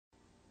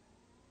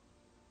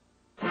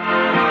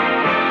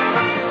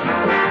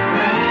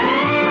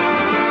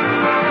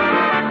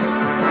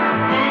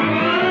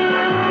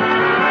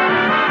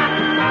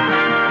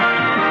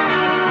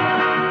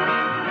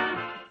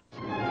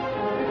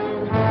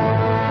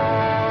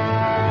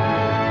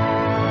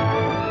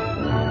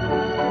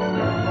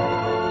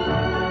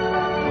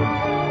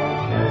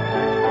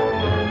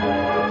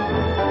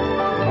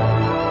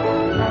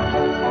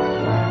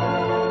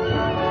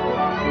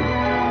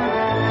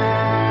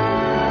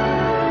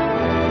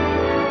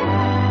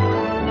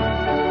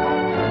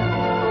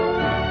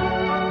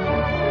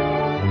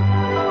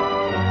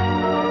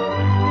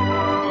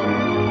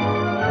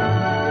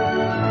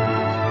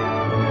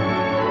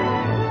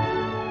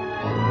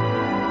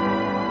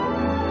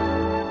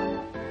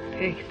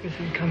Take this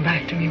and come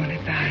back to me when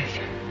it dies.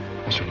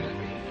 How soon will it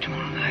be?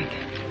 Tomorrow night.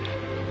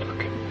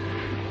 Look.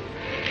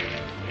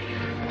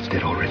 It's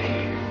dead already.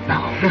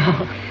 Now.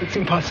 No, it's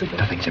impossible.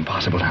 Nothing's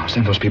impossible now.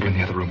 Send those people in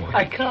the other room away.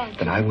 I can't.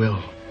 Then I will.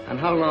 And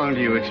how long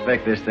do you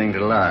expect this thing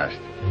to last?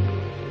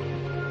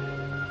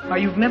 Why,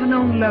 you've never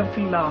known love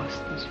to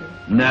last, monsieur.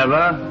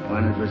 Never,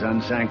 when it was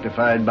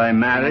unsanctified by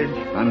marriage,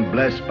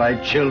 unblessed by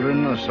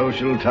children or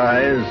social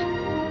ties.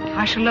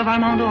 I shall love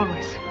Armand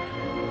always.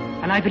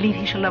 And I believe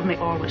he shall love me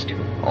always, too.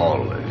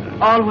 Always.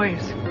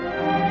 Always.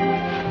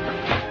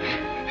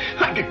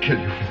 I could kill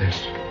you for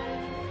this.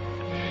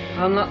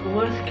 I'm not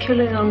worth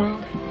killing,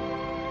 Armand.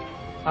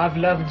 I've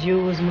loved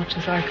you as much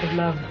as I could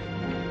love.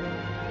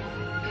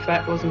 If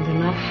that wasn't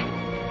enough,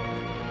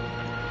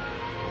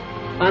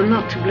 I'm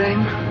not to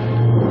blame.